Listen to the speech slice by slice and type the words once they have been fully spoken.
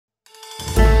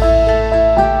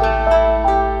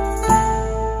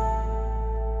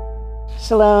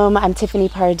Shalom, I'm Tiffany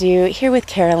Pardue here with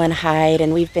Carolyn Hyde,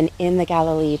 and we've been in the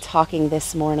Galilee talking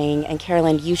this morning. And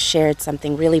Carolyn, you shared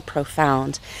something really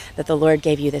profound that the Lord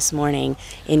gave you this morning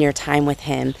in your time with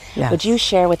Him. Yes. Would you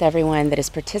share with everyone that is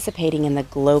participating in the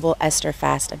global Esther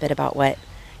fast a bit about what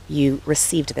you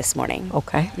received this morning?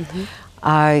 Okay.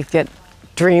 I get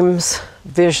dreams,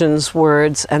 visions,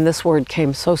 words, and this word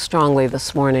came so strongly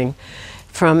this morning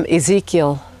from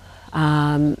Ezekiel.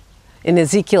 In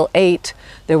Ezekiel 8,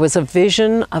 there was a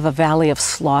vision of a valley of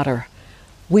slaughter.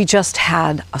 We just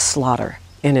had a slaughter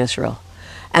in Israel.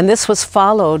 And this was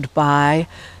followed by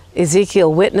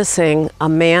Ezekiel witnessing a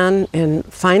man in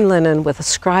fine linen with a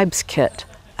scribe's kit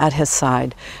at his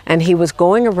side. And he was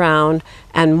going around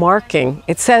and marking.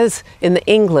 It says in the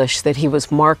English that he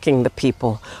was marking the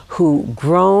people who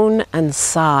groan and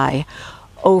sigh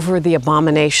over the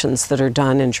abominations that are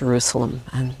done in Jerusalem.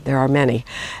 And there are many.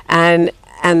 And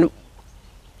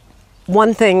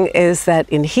one thing is that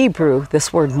in Hebrew,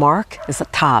 this word mark is a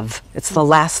tav. It's the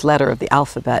last letter of the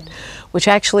alphabet, which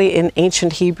actually in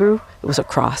ancient Hebrew, it was a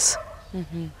cross.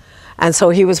 And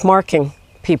so he was marking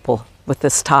people with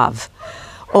this tav.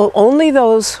 Only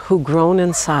those who groan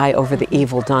and sigh over the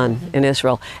evil done in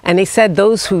Israel. And he said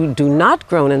those who do not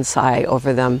groan and sigh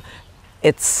over them,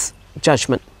 it's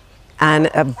judgment. And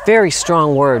a very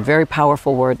strong word, very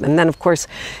powerful word. And then, of course,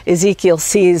 Ezekiel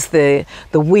sees the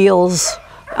wheels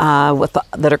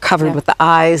that are covered with the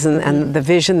eyes and the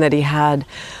vision that he had.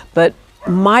 But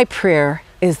my prayer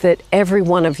is that every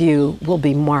one of you will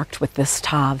be marked with this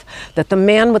tav, that the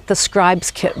man with the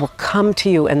scribe's kit will come to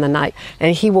you in the night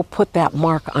and he will put that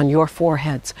mark on your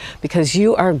foreheads because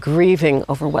you are grieving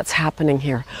over what's happening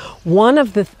here. One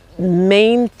of the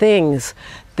main things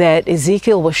that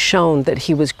Ezekiel was shown that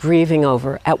he was grieving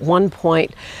over, at one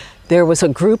point there was a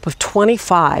group of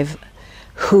 25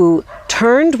 who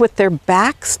turned with their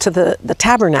backs to the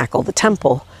tabernacle, the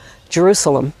temple,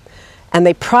 Jerusalem, and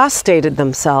they prostrated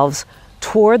themselves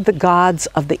toward the gods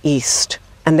of the east,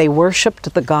 and they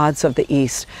worshipped the gods of the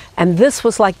east. And this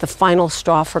was like the final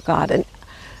straw for God.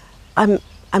 And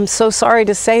I'm so sorry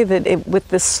to say that with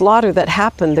this slaughter that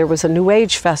happened, there was a New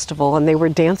Age festival, and they were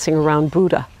dancing around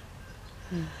Buddha.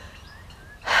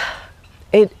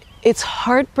 It's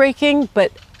heartbreaking,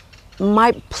 but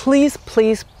please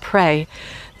pray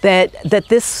that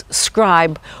this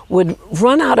scribe would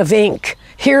run out of ink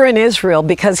here in Israel,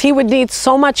 because he would need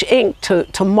so much ink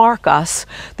to mark us,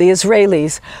 the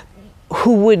Israelis,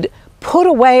 who would put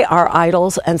away our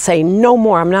idols and say, no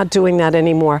more, I'm not doing that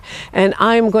anymore. And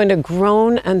I'm going to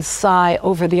groan and sigh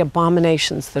over the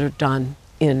abominations that are done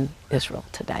in Israel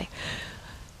today.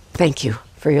 Thank you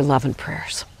for your love and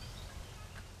prayers.